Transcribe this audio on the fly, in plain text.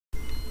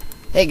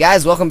Hey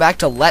guys, welcome back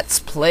to Let's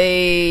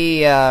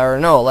Play,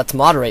 Let's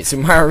Moderate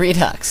Super Mario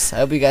Redux. I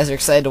hope you guys are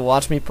excited to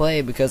watch me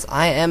play, because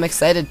I am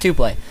excited to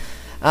play.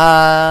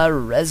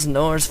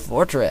 Resnor's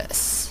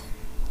Fortress.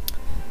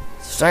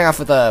 Starting off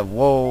with a,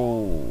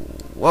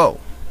 whoa.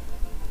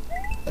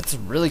 That's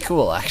really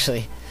cool,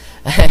 actually.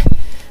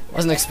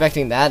 Wasn't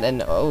expecting that,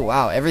 and oh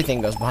wow, everything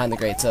goes behind the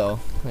grate,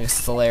 so I guess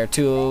it's a layer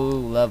 2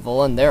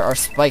 level, and there are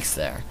spikes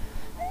there.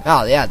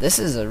 Oh yeah, this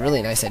is a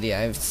really nice idea.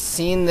 I've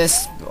seen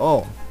this.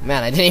 Oh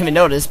man, I didn't even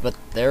notice, but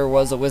there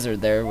was a wizard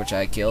there which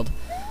I killed.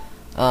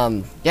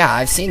 Yeah,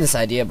 I've seen this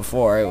idea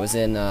before. It was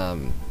in I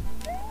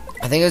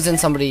think it was in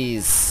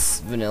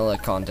somebody's vanilla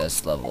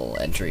contest level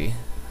entry.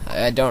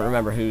 I don't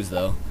remember whose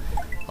though.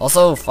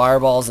 Also,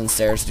 fireballs and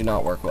stairs do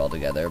not work well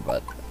together,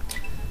 but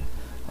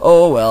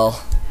oh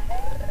well.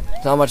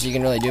 Not much you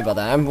can really do about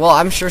that.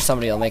 I'm sure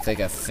somebody will make like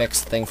a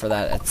fixed thing for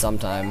that at some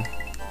time,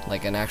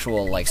 like an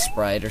actual like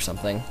sprite or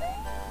something.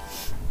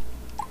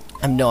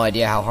 I have no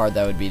idea how hard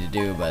that would be to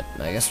do, but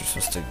I guess we're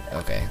supposed to.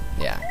 Okay,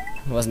 yeah,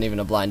 it wasn't even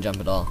a blind jump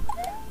at all.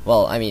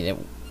 Well, I mean, it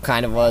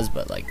kind of was,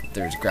 but like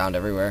there's ground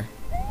everywhere.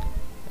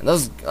 And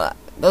those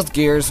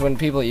gears, when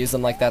people use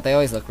them like that, they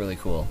always look really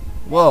cool.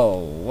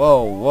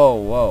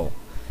 Whoa.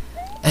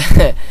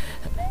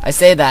 I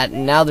say that,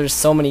 and now there's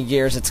so many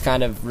gears, it's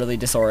kind of really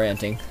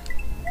disorienting.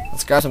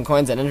 Let's grab some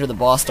coins and enter the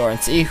boss door and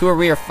see who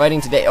we are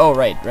fighting today. Oh,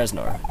 right,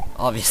 Resnor,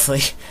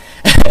 obviously.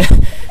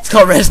 It's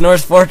called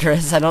Resnor's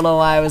Fortress. I don't know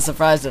why I was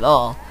surprised at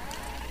all.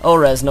 Oh,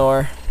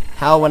 Resnor,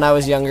 how when I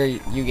was younger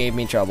you gave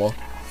me trouble.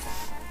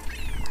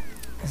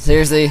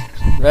 Seriously,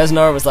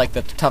 Resnor was like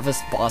the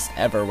toughest boss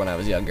ever when I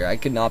was younger. I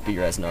could not be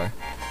Resnor.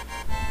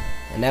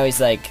 And now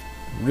he's like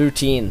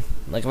routine.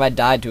 Like if I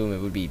died to him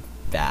it would be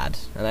bad.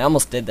 And I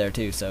almost did there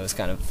too, so it's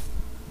kind of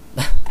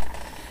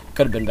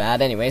could have been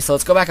bad. Anyway, so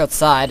let's go back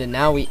outside, and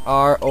now we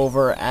are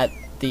over at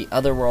the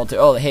other world too.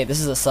 Oh, hey,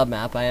 this is a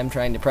sub-map. I am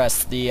trying to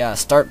press the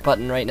start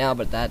button right now,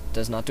 but that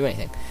does not do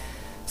anything.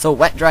 So,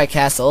 Wet Dry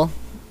Castle.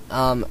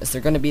 Is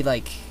there going to be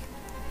like...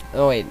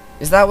 Oh, wait.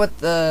 Is that what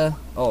the...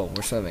 Oh,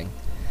 we're swimming.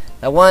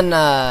 That one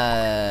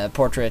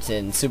portrait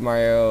in Super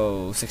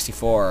Mario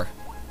 64.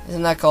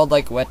 Isn't that called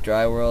like Wet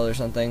Dry World or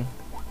something?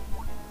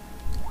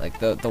 Like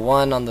the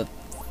one on the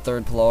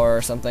 3rd floor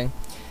or something?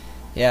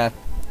 Yeah.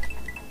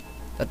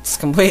 That's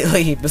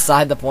completely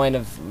beside the point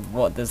of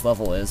what this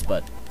level is,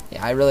 but...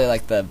 Yeah, I really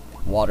like the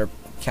water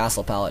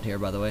castle palette here,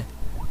 by the way.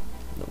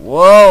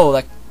 Whoa,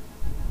 that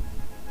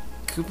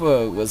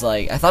Koopa was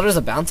like... I thought it was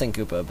a bouncing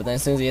Koopa, but then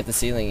as soon as he hit the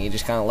ceiling, he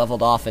just kind of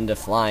leveled off into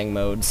flying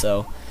mode,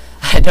 so...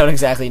 I don't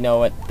exactly know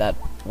what that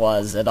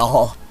was at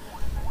all.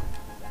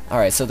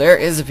 Alright, so there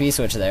is a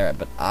P-switch there,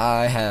 but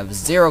I have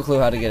zero clue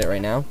how to get it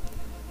right now.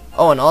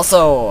 Oh, and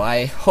also,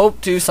 I hope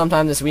to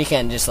sometime this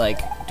weekend just, like,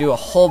 do a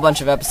whole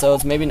bunch of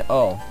episodes, maybe...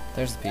 Oh,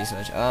 there's the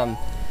P-switch.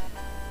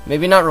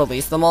 Maybe not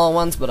release them all at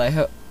once, but I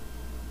hope...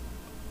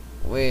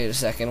 Wait a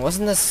second,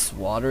 wasn't this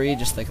watery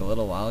just like a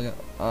little while ago?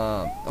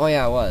 Oh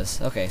yeah, it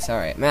was. Okay,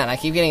 sorry. Man, I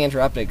keep getting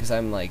interrupted because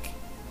I'm like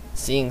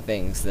seeing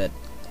things that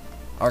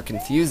are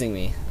confusing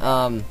me.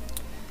 Yeah,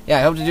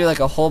 I hope to do like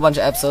a whole bunch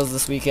of episodes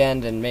this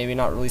weekend, and maybe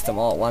not release them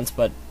all at once,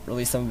 but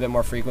release them a bit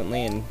more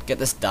frequently and get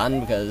this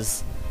done,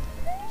 because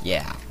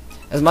yeah.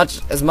 As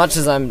much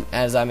as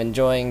I'm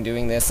enjoying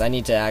doing this, I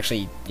need to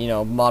actually, you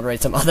know,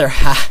 moderate some other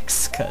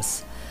hacks,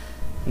 cuz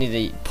I need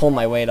to pull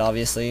my weight,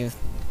 obviously.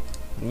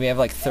 We have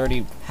like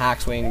 30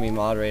 hacks waiting to be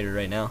moderated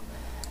right now,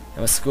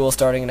 and with school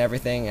starting and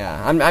everything,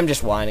 I'm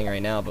just whining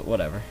right now, but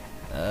whatever.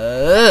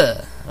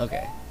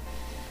 Okay.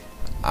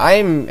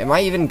 Am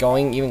I even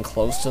going even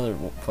close to the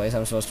place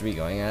I'm supposed to be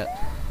going at?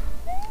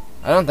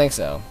 I don't think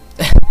so.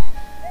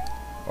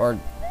 Or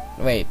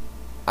wait,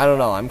 I don't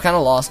know. I'm kind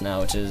of lost now,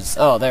 which is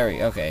there we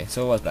go. Okay,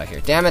 so it was back here.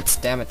 Damn it!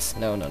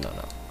 No.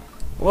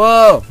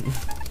 Whoa!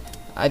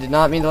 I did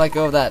not mean to let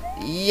go of that.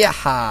 Yeah.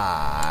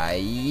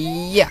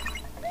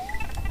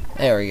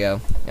 There we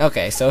go.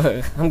 Okay,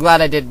 so I'm glad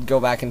I did go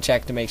back and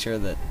check to make sure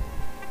that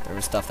there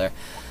was stuff there.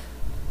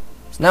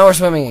 So now we're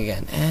swimming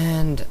again,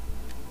 and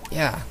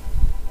yeah,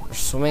 we're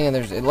swimming, and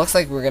it looks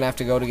like we're gonna have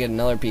to go to get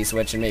another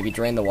P-switch and maybe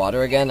drain the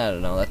water again. I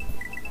don't know.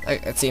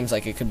 That seems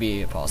like it could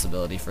be a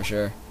possibility for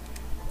sure.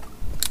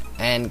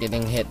 And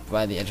getting hit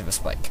by the edge of a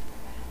spike.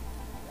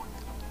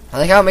 I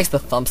like how it makes the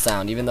thump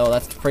sound, even though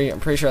I'm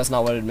pretty sure that's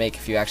not what it would make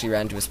if you actually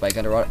ran into a spike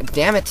underwater.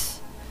 Damn it!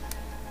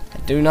 I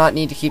do not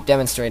need to keep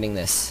demonstrating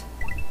this.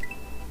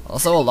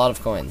 Also, a lot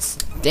of coins.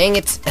 Dang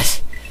it!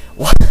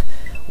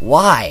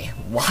 Why?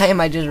 Why am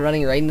I just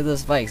running right into the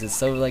spikes? It's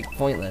so, like,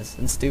 pointless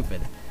and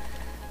stupid.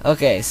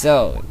 Okay,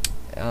 so...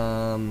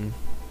 Alright,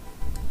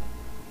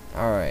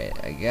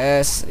 I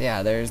guess...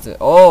 Yeah, there's the...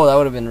 Oh, that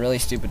would have been really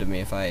stupid of me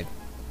if I...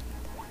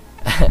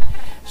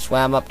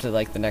 swam up to,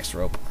 like, the next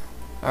rope.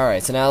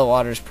 Alright, so now the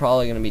water's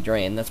probably gonna be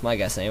drained. That's my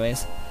guess,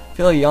 anyways. I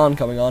feel a yawn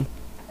coming on.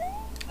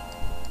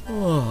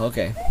 Oh,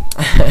 okay.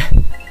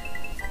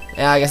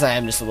 Yeah, I guess I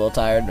am just a little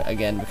tired,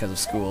 again, because of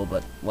school,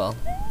 but, well,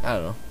 I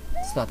don't know.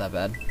 It's not that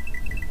bad.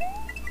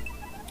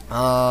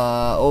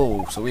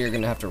 Oh, so we are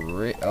gonna have to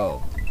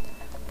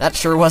that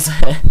sure was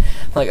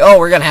Like, oh,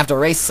 we're gonna have to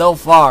race so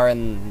far,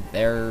 and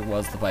there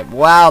was the pipe.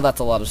 Wow, that's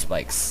a lot of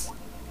spikes.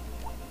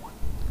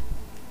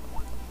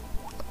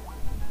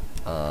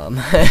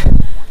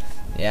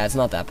 Yeah, it's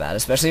not that bad,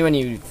 especially when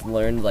you've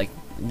learned, like,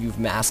 you've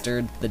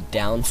mastered the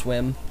down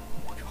swim.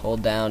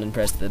 Hold down and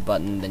press the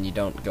button, then you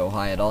don't go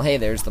high at all. Hey,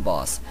 there's the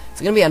boss. Is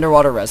it gonna be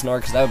underwater Reznor?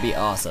 Because that would be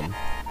awesome.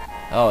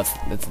 Oh,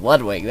 it's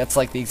Ludwig. That's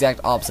like the exact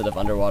opposite of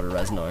underwater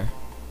Reznor.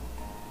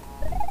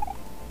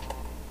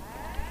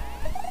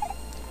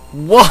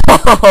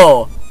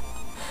 Whoa!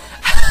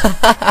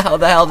 How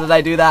the hell did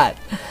I do that?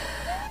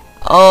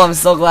 Oh, I'm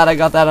so glad I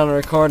got that on a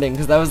recording,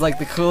 because that was like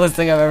the coolest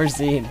thing I've ever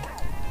seen.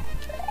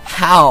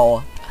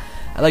 How?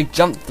 I like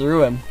jumped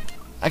through him.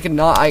 I could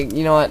not,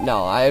 you know what,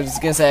 no, I was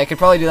gonna say I could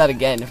probably do that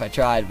again if I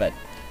tried, but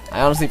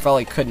I honestly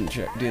probably couldn't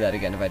do that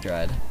again if I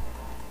tried.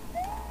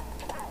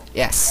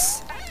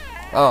 Yes.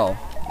 Oh,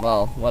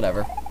 well,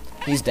 whatever.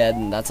 He's dead,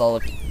 and that's all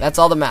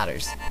that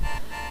matters.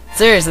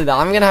 Seriously though,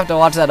 I'm gonna have to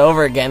watch that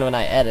over again when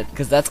I edit,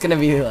 because that's gonna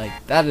be like,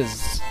 I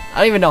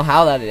don't even know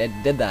how that it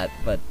did that,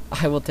 but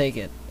I will take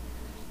it.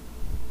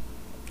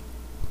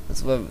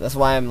 That's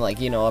why I'm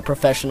like, you know, a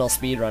professional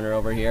speedrunner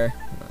over here.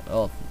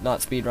 Well,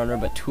 not speedrunner,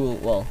 but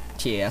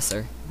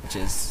TASer, which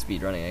is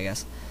speedrunning, I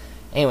guess.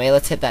 Anyway,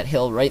 let's hit that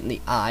hill right in the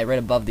eye, right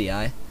above the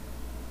eye.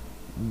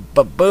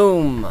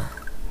 Ba-boom!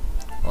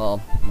 Well,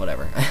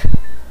 whatever.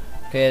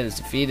 Okay, it is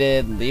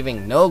defeated,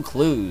 leaving no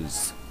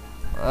clues.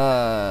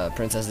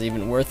 Princess is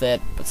even worth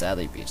it, but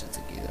sadly, Peach is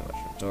a key to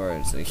much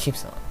door, so he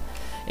keeps on.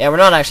 Yeah, we're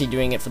not actually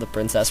doing it for the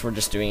princess, we're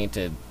just doing it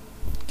to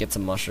get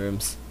some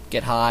mushrooms.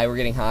 Get high, we're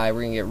getting high,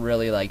 we're gonna get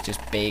really, like, just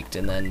baked,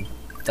 and then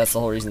that's the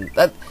whole reason.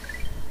 That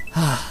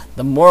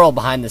the moral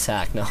behind this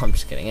hack. No, I'm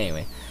just kidding.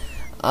 Anyway,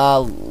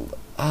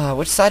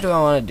 which side do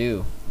I want to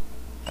do?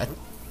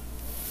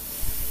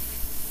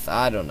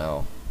 I don't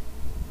know.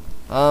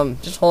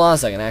 Just hold on a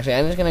second. Actually,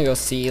 I'm just gonna go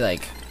see.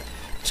 Like,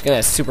 just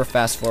gonna super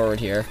fast forward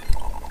here.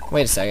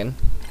 Wait a second.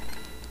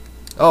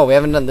 Oh, we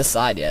haven't done this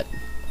side yet.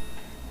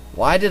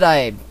 Why did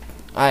I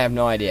have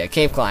no idea.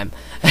 Cave climb.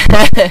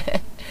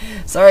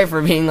 Sorry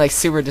for being like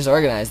super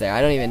disorganized there.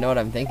 I don't even know what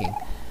I'm thinking.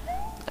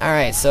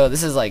 Alright, so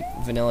this is like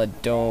vanilla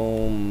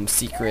dome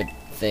secret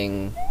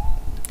thing.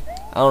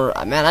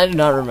 Man, I do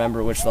not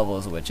remember which level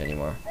is which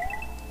anymore.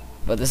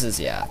 But this is,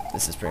 yeah,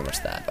 this is pretty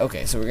much that.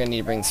 Okay, so we're gonna need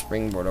to bring the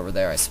springboard over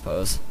there, I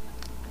suppose.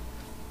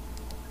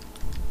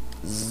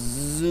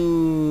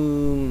 Zoom.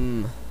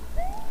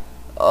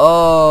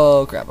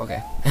 Oh crap,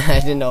 okay. I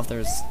didn't know if there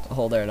was a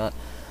hole there or not.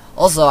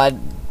 Also, I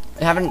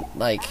haven't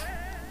like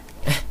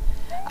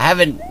I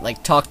haven't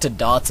like talked to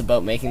Dots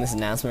about making this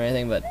announcement or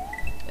anything, but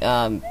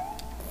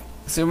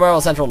Super Mario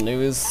Central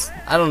News,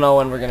 I don't know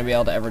when we're going to be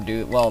able to ever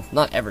do, well,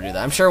 not ever do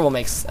that. I'm sure we'll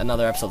make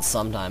another episode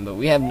sometime, but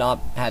we have not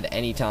had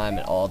any time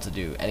at all to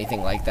do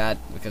anything like that,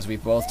 because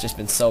we've both just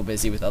been so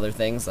busy with other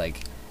things,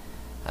 like,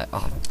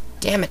 oh,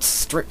 damn it,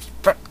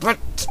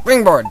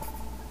 springboard!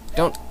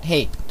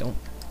 Hey,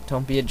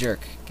 don't be a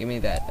jerk. Give me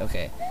that,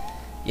 okay.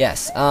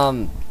 Yes,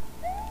 yeah,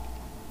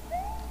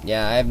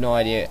 I have no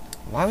idea.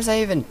 Why was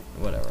I even,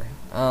 whatever.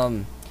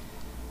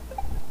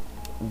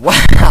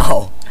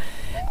 Wow!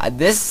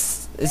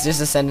 This is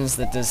just a sentence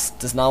that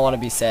does not want to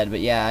be said, but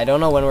yeah, I don't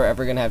know when we're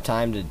ever going to have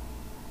time to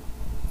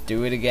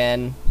do it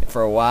again,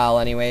 for a while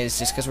anyways,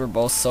 just because we're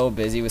both so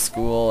busy with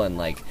school, and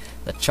like,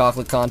 the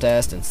chocolate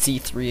contest, and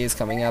C3 is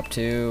coming up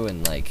too,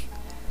 and like,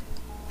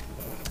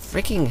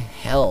 freaking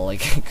hell,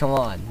 like, come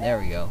on, there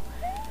we go.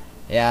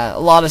 Yeah, a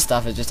lot of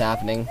stuff is just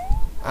happening.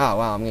 Oh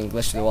wow, I'm getting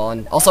glitched through the wall,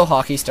 and also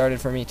hockey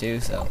started for me too,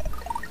 so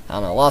I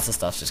don't know, lots of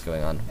stuff's just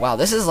going on. Wow,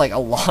 this is like a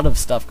lot of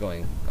stuff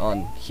going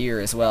on here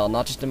as well,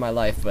 not just in my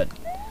life, but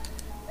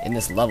in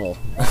this level.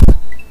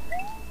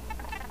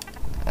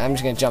 I'm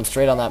just gonna jump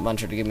straight on that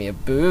muncher to give me a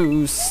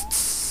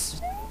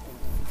boost.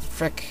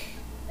 Frick.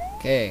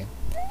 Okay.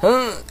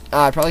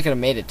 I probably could have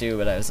made it too,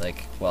 but I was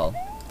like, well,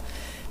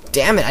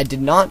 damn it, I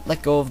did not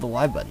let go of the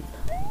Y button.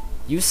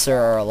 You, sir,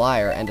 are a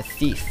liar and a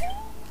thief.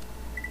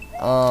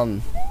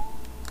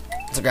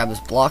 So grab this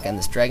block and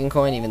this dragon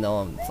coin, even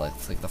though it's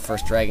like the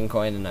first dragon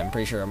coin, and I'm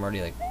pretty sure I'm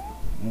already like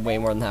way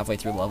more than halfway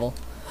through the level.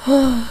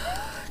 Can't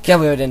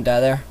believe I didn't die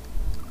there.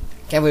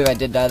 Can't believe I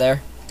did die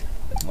there.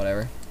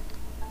 Whatever.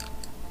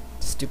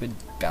 Stupid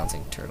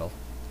bouncing turtle.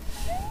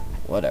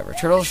 Whatever.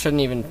 Turtles aren't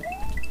even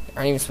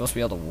supposed to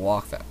be able to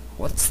walk that.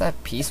 What's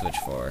that P switch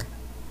for?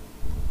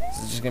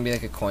 Is it just gonna be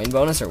like a coin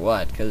bonus or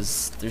what?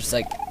 Because there's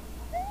like,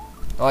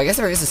 oh, I guess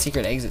there is a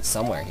secret exit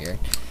somewhere here.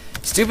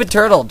 Stupid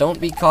turtle, don't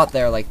be caught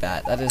there like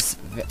that. That is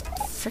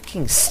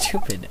freaking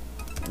stupid.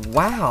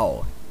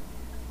 Wow.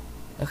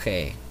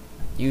 Okay,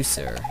 you,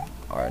 sir,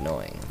 are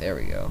annoying. There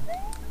we go.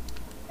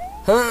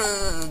 Okay.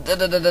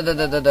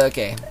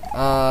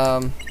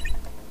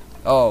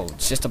 Oh,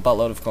 it's just a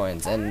buttload of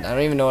coins, and I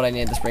don't even know what I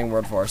need the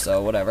springboard for,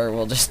 so whatever.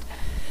 We'll just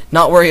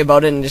not worry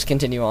about it and just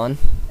continue on.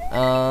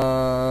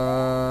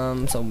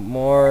 So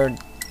more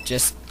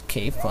just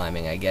cave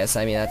climbing, I guess.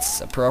 I mean,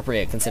 that's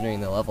appropriate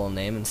considering the level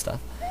name and stuff.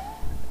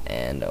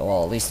 And,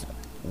 well, at least,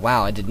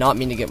 wow, I did not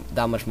mean to get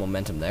that much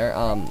momentum there.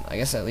 I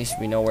guess at least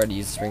we know where to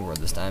use the springboard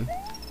this time.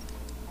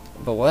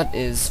 But what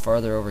is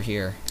farther over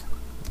here?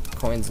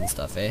 Coins and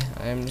stuff, eh?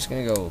 I'm just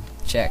gonna go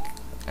check,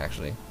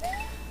 actually.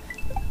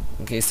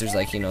 In case there's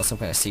like, you know, some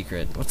kind of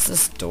secret. What's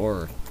this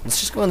door? Let's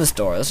just go in this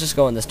door. Let's just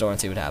go in this door and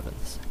see what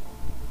happens.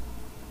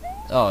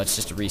 Oh, it's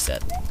just a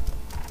reset.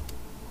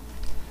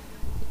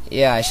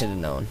 Yeah, I should have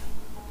known.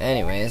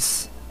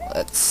 Anyways,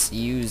 let's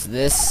use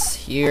this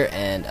here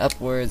and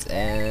upwards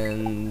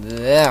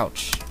and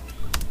ouch.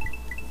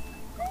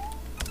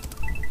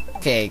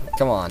 Okay,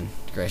 come on,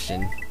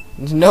 Christian.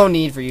 There's no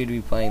need for you to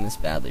be playing this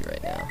badly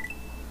right now.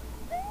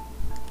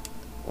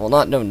 Well,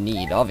 not no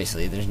need,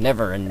 obviously. There's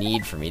never a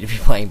need for me to be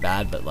playing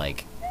bad, but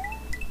like...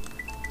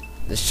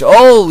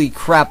 Holy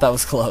crap, that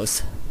was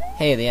close.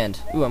 Hey, the end.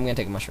 Ooh, I'm gonna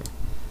take a mushroom.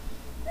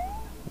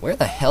 Where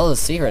the hell is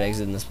secret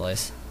exit in this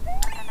place?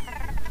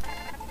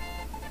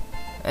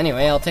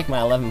 Anyway, I'll take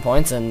my 11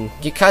 points and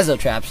get Kaizo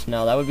trapped.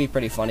 No, that would be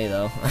pretty funny,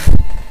 though.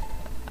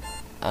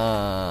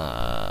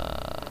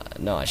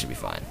 No, I should be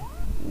fine.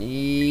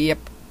 Yep.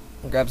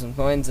 Grab some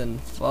coins and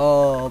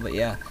fall, but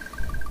yeah.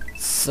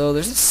 So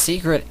there's a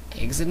secret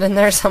exit in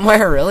there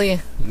somewhere, really?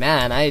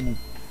 Man, I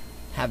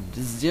have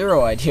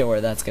zero idea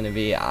where that's gonna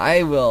be.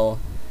 Yeah,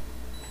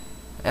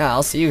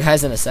 I'll see you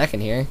guys in a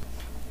second here.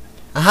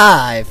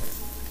 Aha! I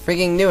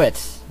freaking knew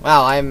it.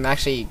 Wow, I'm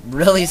actually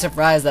really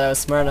surprised that I was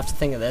smart enough to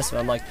think of this, but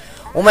I'm like,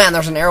 oh man,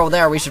 there's an arrow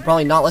there, we should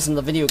probably not listen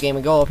to the video game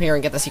and go up here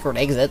and get the secret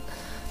exit.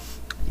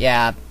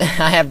 Yeah,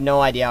 I have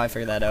no idea how I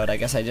figured that out. I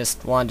guess I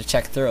just wanted to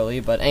check thoroughly,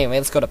 but anyway,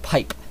 let's go to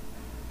pipe.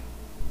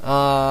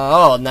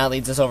 Oh, and that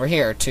leads us over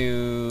here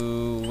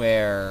to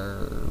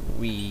where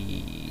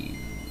we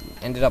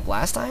ended up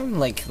last time?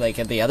 Like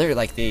at the other,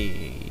 like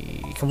the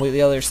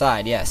completely other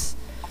side, yes.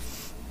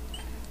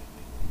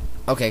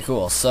 Okay,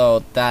 cool.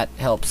 So that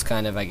helps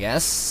kind of, I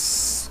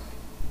guess.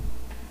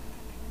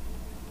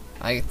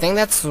 I think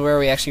that's where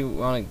we actually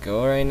want to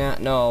go right now.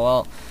 No,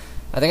 well,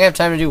 I think I have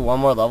time to do one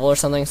more level or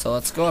something, so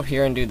let's go up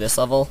here and do this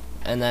level.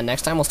 And then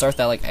next time we'll start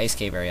that, like, ice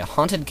cave area.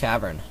 Haunted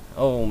cavern.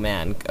 Oh,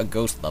 man. A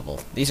ghost level.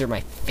 These are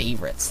my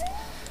favorites.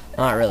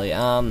 Not really.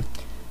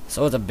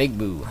 So it's a big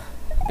boo.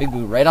 Big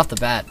boo right off the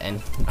bat,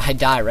 and I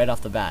die right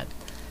off the bat.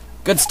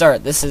 Good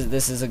start. This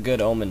is a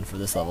good omen for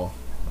this level.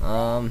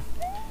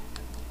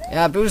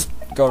 Yeah, boos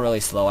go really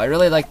slow. I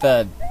really like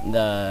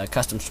the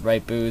custom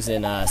sprite boos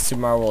in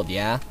Super Mario World,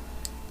 yeah.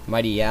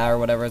 Mighty Yeah, or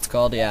whatever it's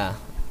called, yeah.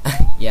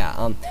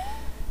 Yeah,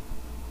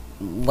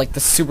 like the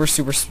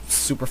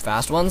super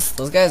fast ones,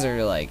 those guys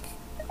are like,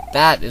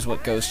 that is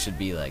what Ghost should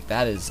be like.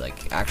 That is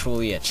like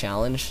actually a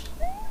challenge.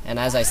 And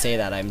as I say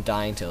that, I'm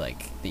dying to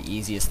like the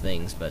easiest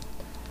things, but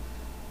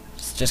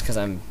it's just because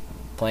I'm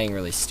playing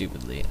really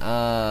stupidly.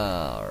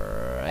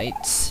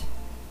 Alright.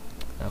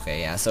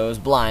 Okay, yeah, so it was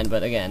blind,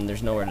 but again,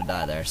 there's nowhere to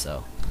die there,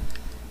 so.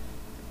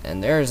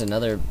 And there's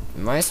another,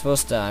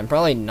 I'm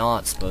probably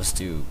not supposed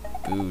to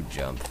boo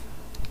jump.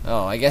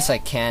 Oh, I guess I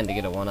can to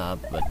get a 1-up,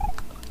 but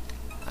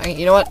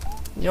you know what?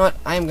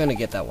 I'm gonna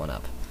get that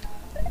 1-up.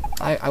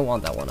 I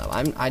want that 1-up.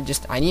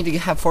 I need to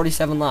have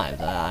 47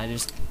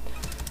 lives.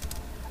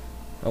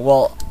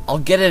 Well, I'll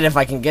get it if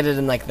I can get it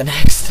in like the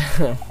next,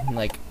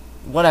 like,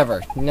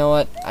 whatever. You know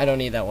what? I don't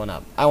need that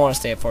 1-up. I want to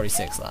stay at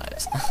 46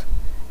 lives.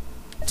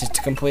 Just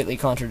to completely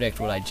contradict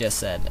what I just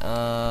said.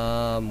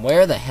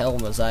 Where the hell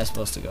was I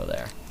supposed to go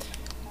there?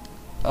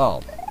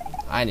 Oh,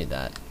 I need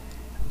that.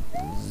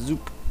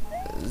 Zoop.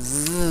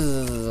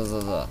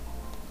 Zzz.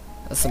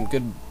 That's some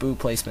good boo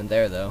placement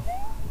there, though.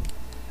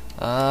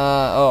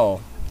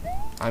 Oh.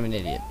 I'm an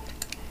idiot.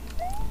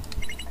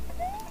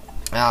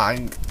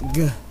 Why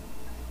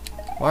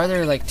are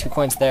there like 2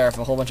 coins there if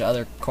a whole bunch of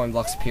other coin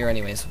blocks appear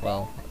anyways?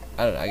 Well,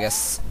 I don't know, I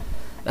guess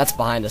that's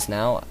behind us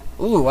now.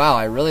 Ooh, wow,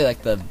 I really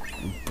like the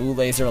boo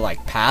laser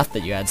like path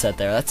that you had set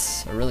there.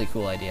 That's a really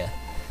cool idea.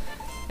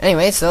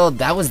 Anyway, so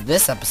that was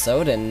this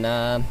episode, and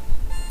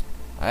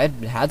I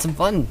had some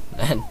fun.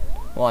 And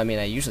well, I mean,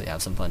 I usually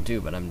have some fun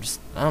too, but I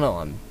don't know,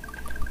 I'm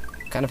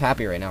kind of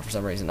happy right now for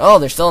some reason. Oh,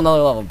 there's still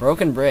another level,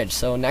 Broken Bridge.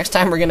 So next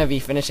time we're gonna be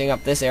finishing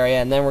up this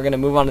area, and then we're gonna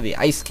move on to the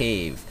ice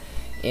cave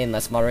in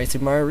Let's Moderate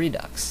Super Mario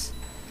Redux.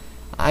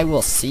 I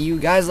will see you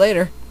guys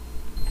later.